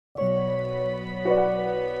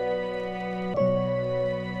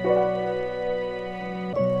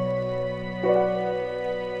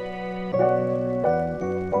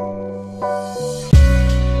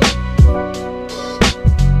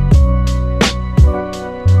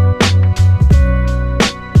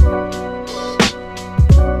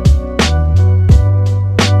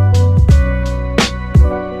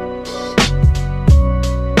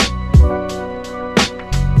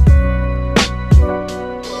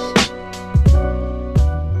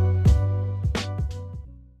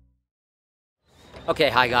Okay,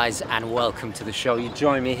 hi guys, and welcome to the show. You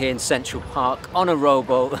join me here in Central Park on a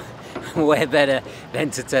rowboat. Where better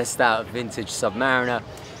than to test out a vintage Submariner?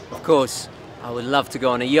 Of course, I would love to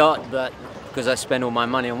go on a yacht, but because I spend all my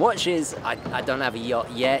money on watches, I don't have a yacht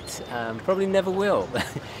yet. Probably never will.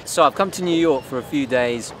 So I've come to New York for a few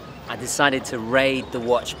days. I decided to raid the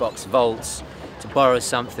Watchbox vaults, to borrow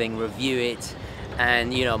something, review it,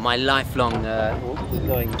 and you know, my lifelong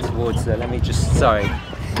going towards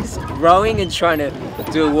rowing and trying to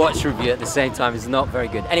do a watch review at the same time is not very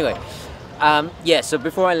good. Anyway, yeah, so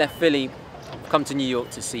before I left Philly, I've come to New York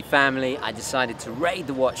to see family. I decided to raid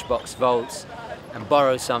the Watchbox vaults and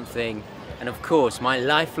borrow something. And of course, my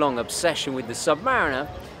lifelong obsession with the Submariner,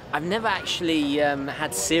 I've never actually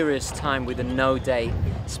had serious time with a no date,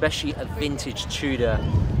 especially a vintage Tudor,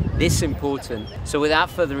 this important. So without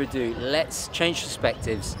further ado, let's change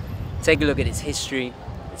perspectives, take a look at its history,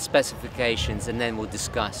 its specifications, and then we'll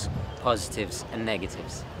discuss positives and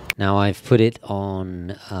negatives. Now I've put it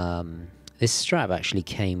on, this strap actually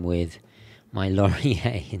came with my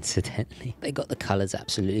Laurier, incidentally. They got the colours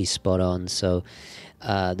absolutely spot on, so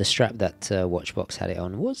the strap that Watchbox had it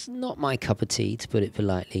on was not my cup of tea, to put it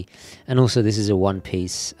politely. And also this is a one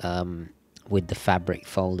piece with the fabric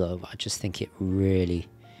fold over. I just think it really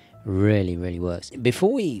works.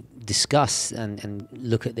 Before we discuss and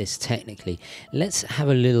look at this technically, let's have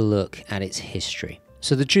a little look at its history.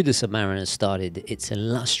 So the Tudor Submariner started its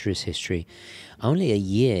illustrious history only a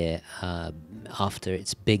year after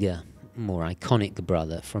its bigger, more iconic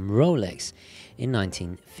brother from Rolex in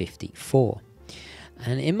 1954.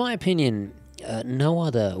 And in my opinion, no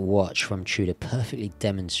other watch from Tudor perfectly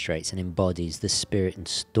demonstrates and embodies the spirit and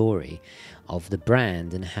story of the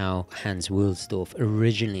brand and how Hans Wilsdorf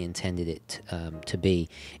originally intended it to be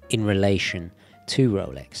in relation to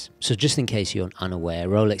Rolex. So just in case you're unaware,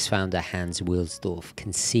 Rolex founder Hans Wilsdorf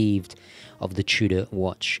conceived of the Tudor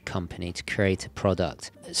watch company to create a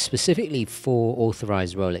product specifically for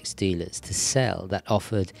authorized Rolex dealers to sell that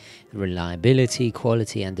offered the reliability,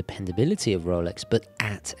 quality and dependability of Rolex, but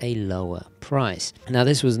at a lower price. Now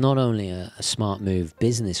this was not only a smart move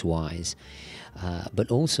business-wise, but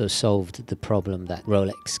also solved the problem that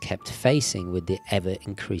Rolex kept facing with the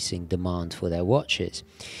ever-increasing demand for their watches.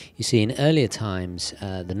 You see, in earlier times,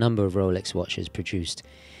 the number of Rolex watches produced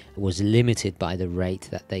was limited by the rate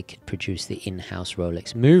that they could produce the in-house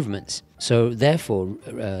Rolex movements. So therefore,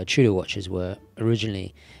 Tudor watches were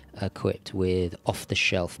originally equipped with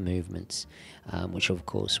off-the-shelf movements, which of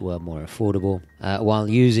course were more affordable, while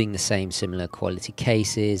using the same similar quality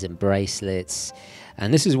cases and bracelets.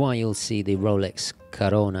 And this is why you'll see the Rolex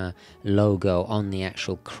Corona logo on the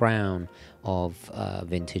actual crown of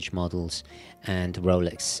vintage models, and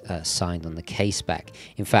Rolex signed on the case back.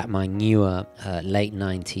 In fact, my newer late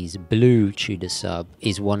 90s blue Tudor Sub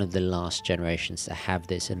is one of the last generations to have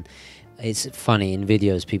this. And it's funny, in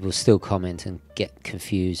videos people still comment and get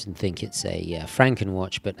confused and think it's a Franken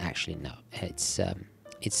watch, but actually no, it's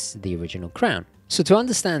the original crown. So to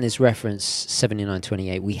understand this reference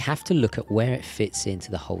 7928, we have to look at where it fits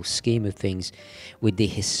into the whole scheme of things with the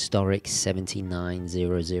historic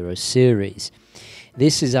 7900 series.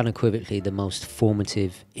 This is unequivocally the most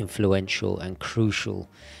formative, influential and crucial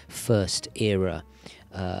first era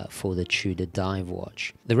for the Tudor dive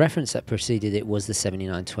watch. The reference that preceded it was the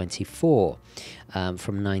 7924 from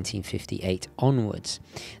 1958 onwards.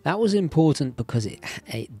 That was important because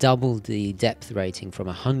it doubled the depth rating from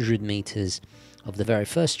 100 meters of the very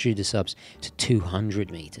first Tudor subs to 200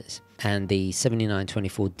 meters. And the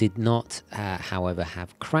 7924 did not, however,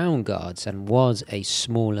 have crown guards and was a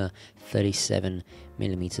smaller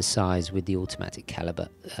 37mm size with the automatic caliber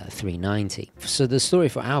 390. So the story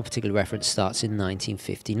for our particular reference starts in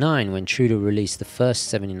 1959 when Tudor released the first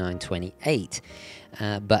 7928.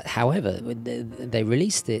 But however, they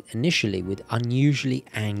released it initially with unusually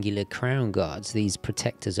angular crown guards. These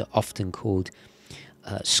protectors are often called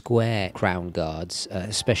square crown guards,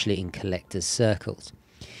 especially in collectors' circles.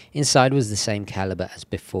 Inside was the same caliber as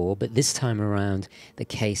before, but this time around the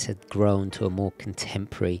case had grown to a more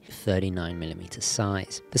contemporary 39mm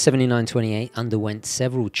size. The 7928 underwent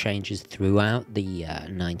several changes throughout the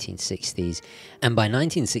 1960s, and by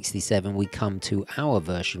 1967 we come to our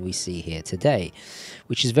version we see here today,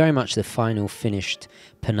 which is very much the final finished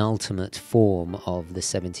penultimate form of the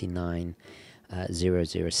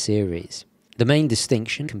 7900 series. The main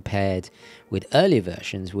distinction compared with earlier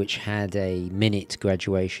versions, which had a minute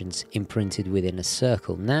graduations imprinted within a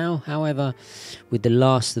circle. Now, however, with the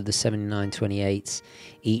last of the 7928s,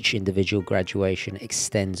 each individual graduation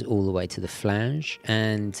extends all the way to the flange,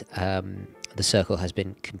 and the circle has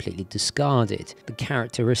been completely discarded. The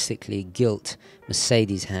characteristically gilt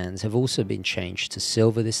Mercedes hands have also been changed to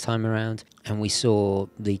silver this time around, and we saw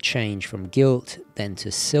the change from gilt then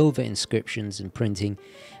to silver inscriptions and printing,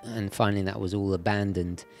 and finally that was all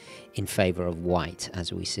abandoned in favor of white,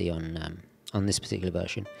 as we see on this particular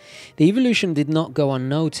version. The evolution did not go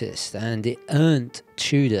unnoticed, and it earned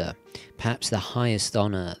Tudor perhaps the highest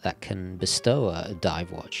honor that can bestow a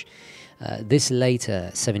dive watch. This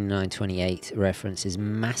later 7928 reference is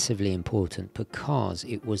massively important because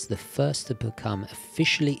it was the first to become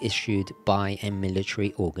officially issued by a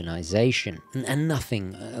military organization. And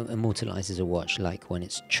nothing immortalizes a watch like when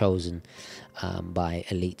it's chosen by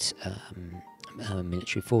elite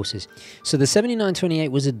military forces. So the 7928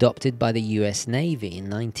 was adopted by the US Navy in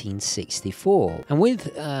 1964, and with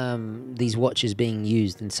these watches being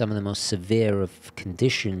used in some of the most severe of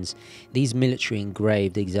conditions, these military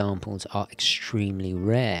engraved examples are extremely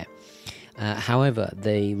rare. However,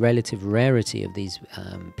 the relative rarity of these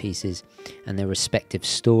pieces and their respective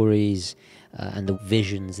stories and the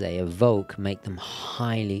visions they evoke make them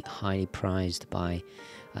highly prized by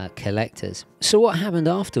collectors. So what happened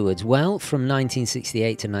afterwards? Well, from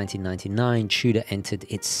 1968 to 1999, Tudor entered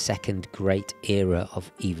its second great era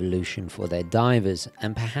of evolution for their divers,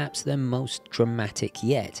 and perhaps their most dramatic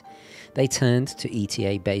yet. They turned to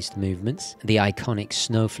ETA-based movements. The iconic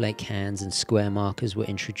snowflake hands and square markers were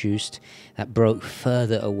introduced that broke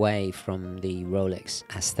further away from the Rolex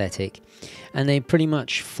aesthetic, and they pretty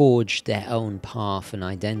much forged their own path and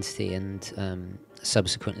identity, and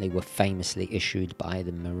subsequently were famously issued by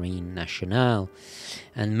the Marine Nationale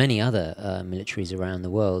and many other militaries around the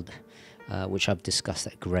world, which I've discussed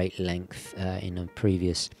at great length in a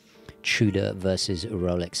previous Tudor versus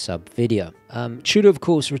Rolex sub video. Tudor, of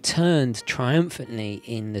course, returned triumphantly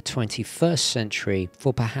in the 21st century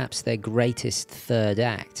for perhaps their greatest third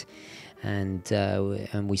act. And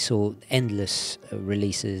we saw endless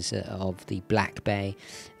releases of the Black Bay.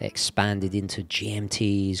 They expanded into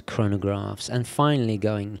GMTs, chronographs, and finally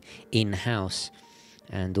going in-house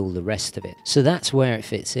and all the rest of it. So that's where it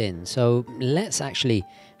fits in. So let's actually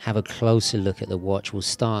have a closer look at the watch. We'll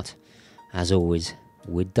start, as always,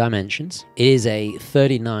 with dimensions. It is a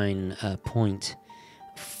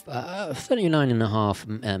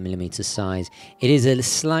 39.5 millimeter size. It is a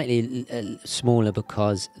slightly smaller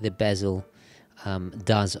because the bezel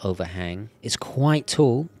does overhang. It's quite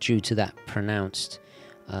tall due to that pronounced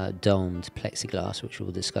domed plexiglass, which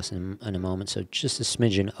we'll discuss in a moment. So just a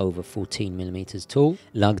smidgen over 14 millimeters tall.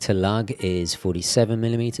 Lug to lug is 47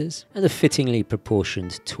 millimeters, and a fittingly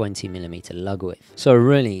proportioned 20 millimeter lug width. So a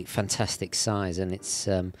really fantastic size, and it's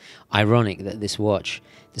ironic that this watch,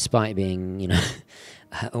 despite being, you know,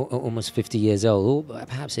 almost 50 years old, or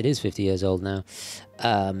perhaps it is 50 years old now,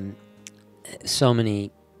 so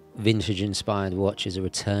many vintage-inspired watches are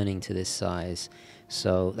returning to this size,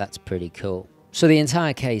 so that's pretty cool. So the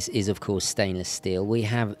entire case is, of course, stainless steel. We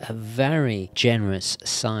have a very generous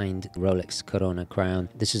signed Rolex Corona crown.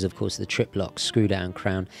 This is, of course, the trip-lock screw-down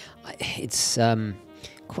crown. It's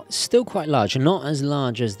still quite large, not as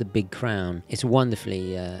large as the big crown. It's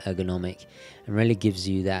wonderfully ergonomic and really gives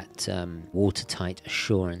you that watertight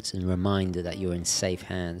assurance and reminder that you're in safe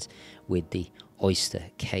hands with the Oyster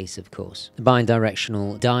case, of course. The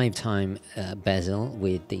bi-directional dive time bezel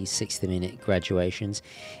with the 60-minute graduations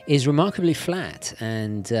is remarkably flat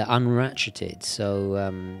and unratcheted,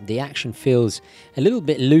 so the action feels a little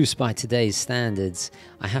bit loose by today's standards,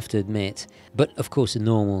 I have to admit, but of course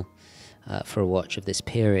normal for a watch of this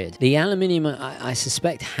period. The aluminium, I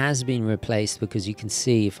suspect, has been replaced because you can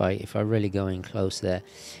see, if I really go in close there,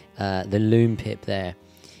 the loom pip there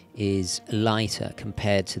is lighter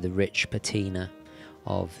compared to the rich patina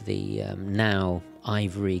of the now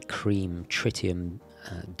ivory cream tritium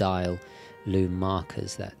dial loom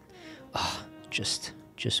markers that just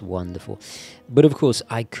wonderful. But of course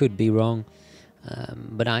I could be wrong,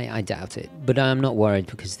 but I doubt it. But I'm not worried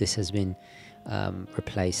because this has been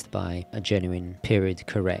replaced by a genuine period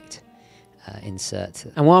correct insert.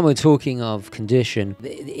 And while we're talking of condition,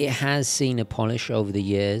 it has seen a polish over the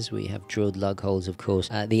years. We have drilled lug holes, of course.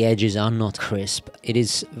 The edges are not crisp. It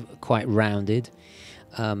is quite rounded.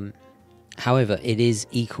 However, it is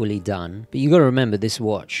equally done. But you got to remember, this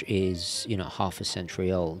watch is, you know, half a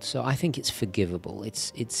century old, so I think it's forgivable.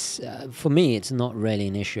 It's for me, it's not really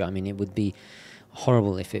an issue. I mean, it would be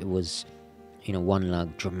horrible if it was, you know, one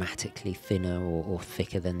lug dramatically thinner or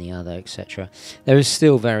thicker than the other, etc. There is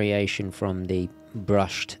still variation from the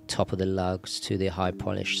brushed top of the lugs to the high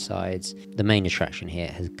polished sides. The main attraction here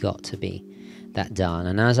has got to be that dial,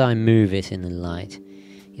 and as I move it in the light,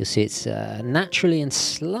 you'll see it's naturally and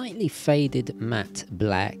slightly faded matte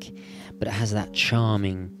black, but it has that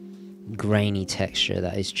charming grainy texture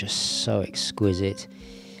that is just so exquisite.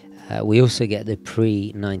 We also get the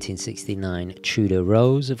pre-1969 Tudor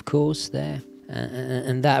rose, of course, there.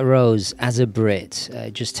 And that rose, as a Brit,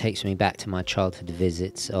 just takes me back to my childhood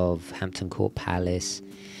visits of Hampton Court Palace.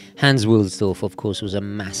 Hans Wilsdorf, of course, was a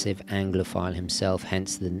massive Anglophile himself,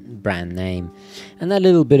 hence the brand name. And that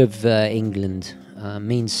little bit of England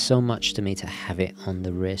means so much to me to have it on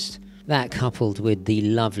the wrist. That, coupled with the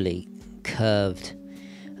lovely curved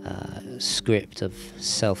script of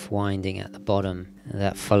self-winding at the bottom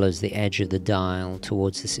that follows the edge of the dial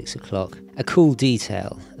towards the 6 o'clock. A cool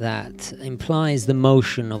detail that implies the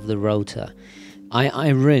motion of the rotor. I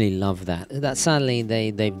really love that. That sadly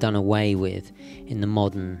they've done away with in the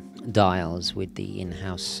modern dials with the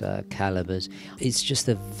in-house calibers. It's just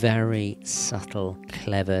a very subtle,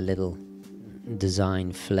 clever little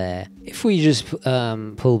design flair. If we just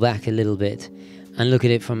pull back a little bit and look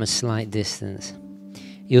at it from a slight distance,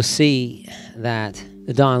 you'll see that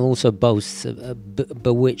the dial also boasts a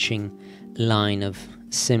bewitching line of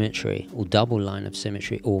symmetry, or double line of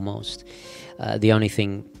symmetry almost. The only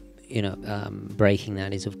thing, breaking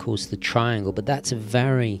that is, of course, the triangle, but that's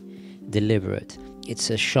very deliberate. It's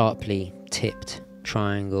a sharply tipped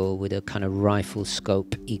triangle with a kind of rifle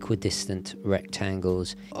scope, equidistant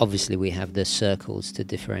rectangles. Obviously, we have the circles to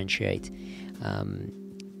differentiate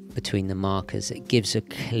between the markers. It gives a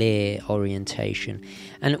clear orientation,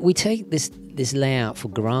 and we take this layout for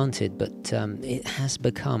granted, but it has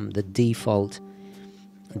become the default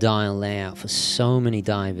dial layout for so many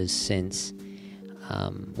divers since.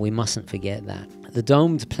 We mustn't forget that. The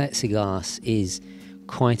domed plexiglass is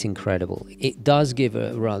quite incredible. It does give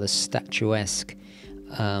a rather statuesque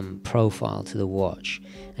profile to the watch,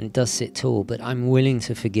 and it does sit tall, but I'm willing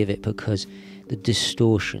to forgive it because the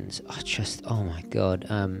distortions are just, oh my god,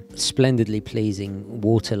 splendidly pleasing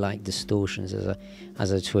water-like distortions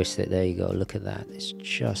as I twist it. There you go, look at that. It's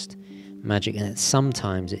just magic, and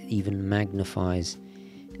sometimes it even magnifies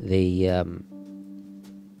the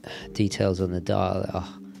details on the dial.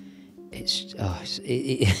 It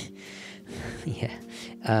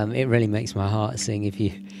really makes my heart sing if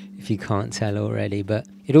you can't tell already. But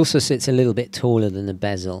it also sits a little bit taller than the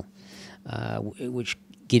bezel, which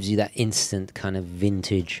gives you that instant kind of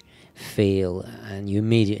vintage feel, and you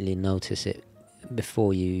immediately notice it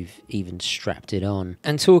before you've even strapped it on.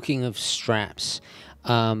 And talking of straps,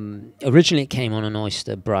 originally it came on an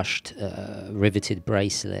oyster brushed riveted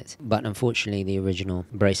bracelet, but unfortunately the original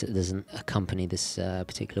bracelet doesn't accompany this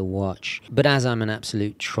particular watch. But as I'm an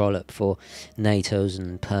absolute trollop for NATOs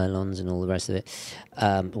and Perlons and all the rest of it,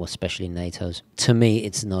 well, especially NATOs, to me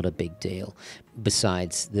it's not a big deal.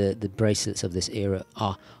 Besides, the bracelets of this era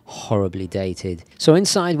are horribly dated. So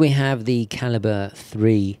inside we have the caliber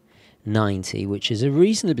 390, which is a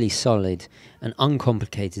reasonably solid and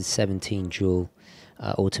uncomplicated 17 jewel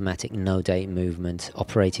automatic no-date movement,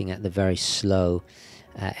 operating at the very slow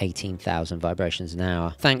 18,000 vibrations an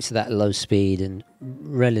hour. Thanks to that low speed and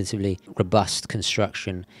relatively robust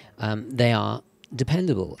construction, they are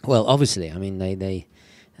dependable. Well, obviously, I mean, they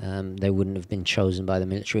wouldn't have been chosen by the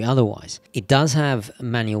military otherwise. It does have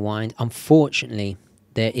manual wind. Unfortunately,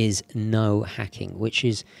 there is no hacking, which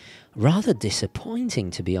is rather disappointing,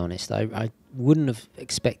 to be honest. I wouldn't have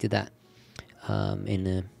expected that,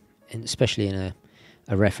 especially in a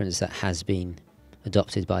reference that has been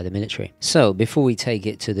adopted by the military. So before we take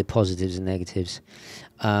it to the positives and negatives,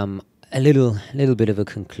 a little bit of a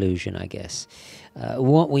conclusion, I guess.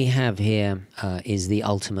 What we have here is the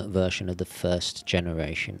ultimate version of the first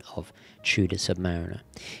generation of Tudor Submariner.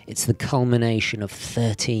 It's the culmination of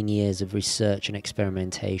 13 years of research and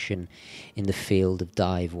experimentation in the field of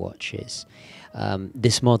dive watches.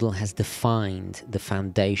 This model has defined the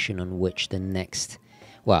foundation on which the next,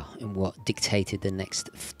 well, what dictated the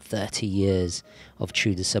next 30 years of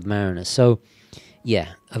Tudor Submariner. So, yeah,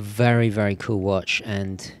 a very, very cool watch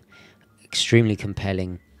and extremely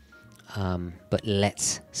compelling, but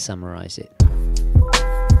let's summarize it.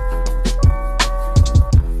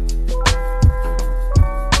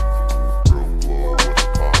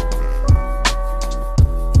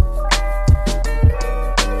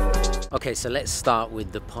 Okay, so let's start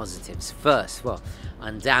with the positives. First, well,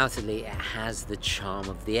 undoubtedly it has the charm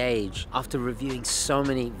of the age. After reviewing so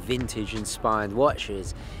many vintage-inspired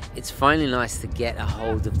watches, it's finally nice to get a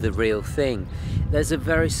hold of the real thing. There's a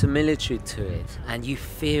very similitude to it, and you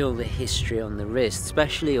feel the history on the wrist,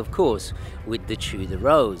 especially, of course, with the Tudor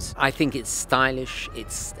Rose. I think it's stylish,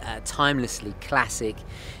 it's timelessly classic.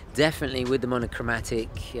 Definitely with the monochromatic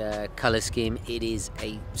color scheme, it is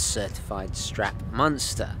a certified strap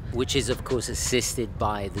monster, which is of course assisted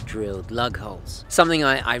by the drilled lug holes. Something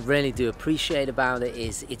I really do appreciate about it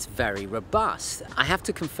is it's very robust. I have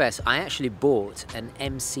to confess, I actually bought an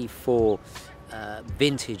MC4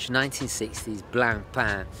 vintage 1960s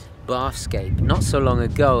BlancPain Bathyscaphe not so long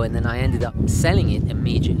ago, and then I ended up selling it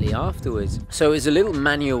immediately afterwards. So it was a little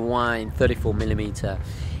manual wind 34mm.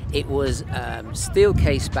 It was steel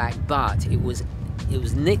case back, but it was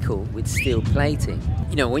nickel with steel plating.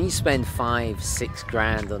 You know, when you spend 5-6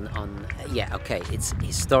 grand on yeah, okay, it's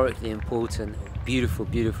historically important, beautiful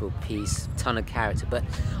piece, ton of character, but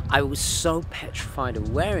I was so petrified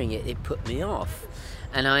of wearing it, it put me off.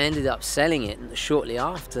 And I ended up selling it shortly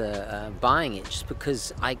after buying it, just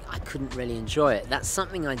because I couldn't really enjoy it. That's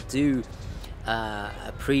something I do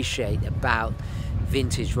appreciate about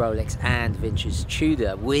vintage Rolex and vintage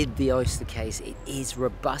Tudor. With the oyster case, it is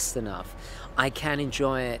robust enough. I can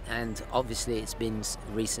enjoy it, and obviously it's been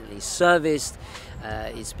recently serviced,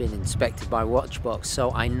 it's been inspected by Watchbox,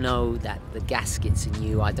 so I know that the gaskets are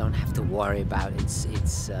new. I don't have to worry about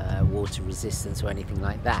its water resistance or anything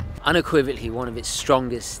like that. Unequivocally, one of its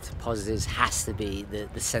strongest positives has to be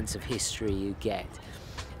the sense of history you get.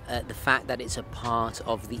 The fact that it's a part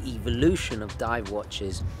of the evolution of dive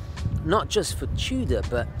watches, not just for Tudor,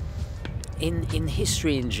 but in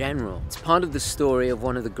history in general. It's part of the story of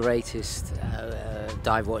one of the greatest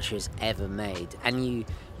dive watches ever made, and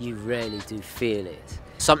you really do feel it.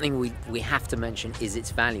 Something we have to mention is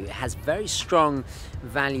its value. It has very strong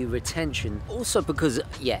value retention, also because,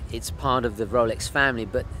 yeah, it's part of the Rolex family,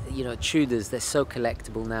 but you know, Tudors, they're so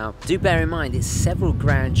collectible now. Do bear in mind, it's several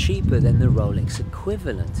grand cheaper than the Rolex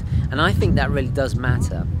equivalent, and I think that really does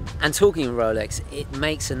matter. And talking Rolex, it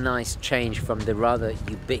makes a nice change from the rather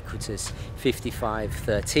ubiquitous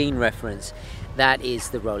 5513 reference that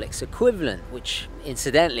is the Rolex equivalent, which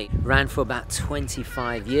incidentally ran for about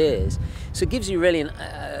 25 years. So it gives you really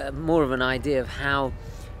more of an idea of how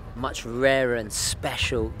much rarer and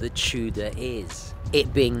special the Tudor is.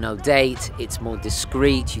 It being no date, it's more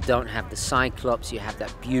discreet, you don't have the cyclops, you have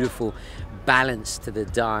that beautiful balance to the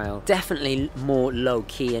dial, definitely more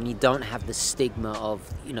low-key, and you don't have the stigma of,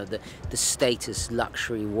 you know, the status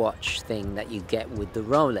luxury watch thing that you get with the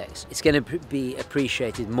Rolex. It's going to be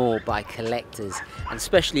appreciated more by collectors, and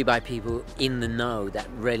especially by people in the know that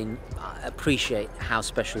really appreciate how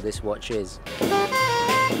special this watch is.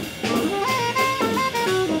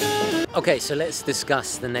 Okay, so let's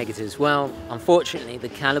discuss the negatives. Well, unfortunately, the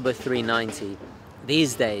caliber 390,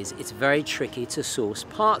 these days, it's very tricky to source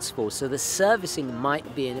parts for, so the servicing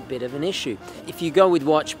might be a bit of an issue. If you go with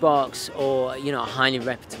Watchbox or, you know, a highly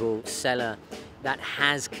reputable seller that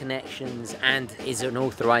has connections and is an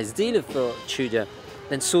authorized dealer for Tudor,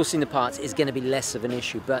 then sourcing the parts is going to be less of an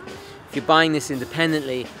issue. But if you're buying this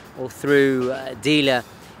independently or through a dealer,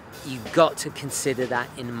 you've got to consider that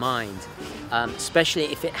in mind, especially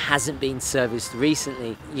if it hasn't been serviced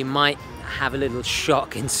recently. You might have a little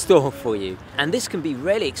shock in store for you, and this can be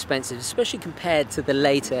really expensive, especially compared to the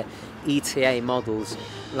later ETA models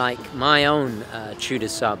like my own Tudor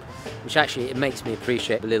sub, which actually it makes me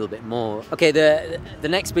appreciate a little bit more. Okay, the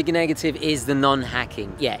next big negative is the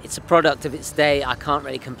non-hacking. Yeah, it's a product of its day. I can't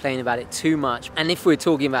really complain about it too much, and if we're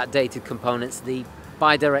talking about dated components, the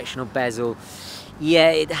bi-directional bezel,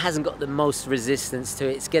 yeah, it hasn't got the most resistance to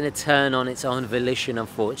it. It's going to turn on its own volition,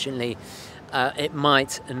 unfortunately. It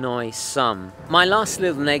might annoy some. My last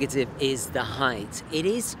little negative is the height. It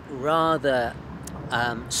is rather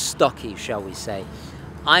stocky, shall we say.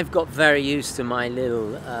 I've got very used to my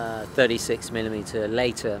little 36mm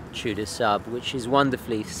later Tudor sub, which is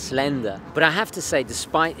wonderfully slender. But I have to say,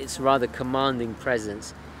 despite its rather commanding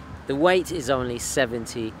presence, the weight is only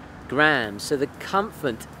 70 grams, so the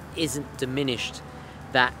comfort isn't diminished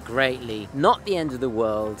that greatly. Not the end of the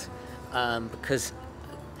world, because,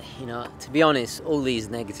 you know, to be honest, all these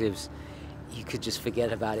negatives, you could just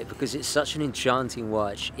forget about it, because it's such an enchanting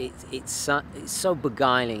watch. It's so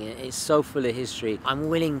beguiling, it's so full of history. I'm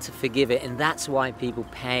willing to forgive it, and that's why people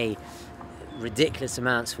pay ridiculous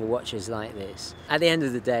amounts for watches like this. At the end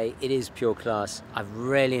of the day, it is pure class. I've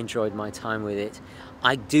really enjoyed my time with it.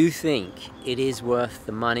 I do think it is worth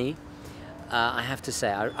the money. I have to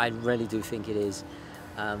say, I really do think it is.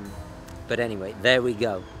 But anyway, there we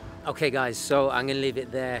go. Okay guys, so I'm going to leave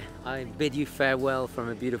it there. I bid you farewell from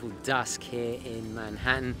a beautiful dusk here in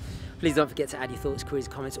Manhattan. Please don't forget to add your thoughts, queries,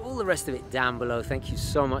 comments, all the rest of it down below. Thank you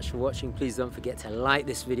so much for watching. Please don't forget to like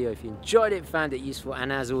this video if you enjoyed it, found it useful.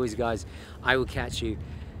 And as always guys, I will catch you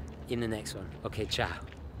in the next one. Okay, ciao.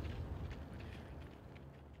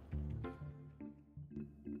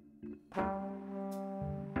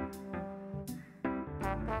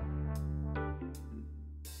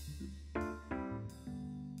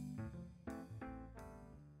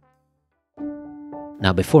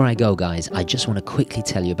 Now before I go guys, I just want to quickly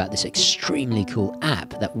tell you about this extremely cool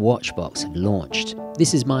app that Watchbox have launched.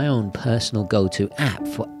 This is my own personal go-to app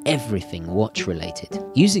for everything watch related.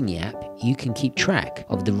 Using the app, you can keep track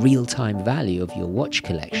of the real-time value of your watch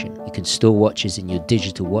collection. You can store watches in your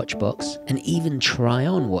digital watch box and even try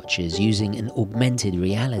on watches using an augmented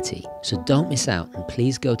reality. So don't miss out and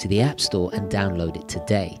please go to the App Store and download it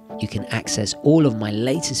today. You can access all of my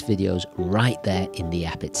latest videos right there in the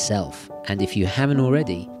app itself. And if you haven't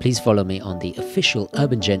already, please follow me on the official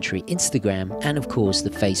Urban Gentry Instagram and of course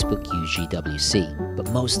the Facebook UGWC.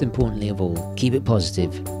 But most importantly of all, keep it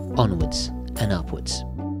positive, onwards and upwards.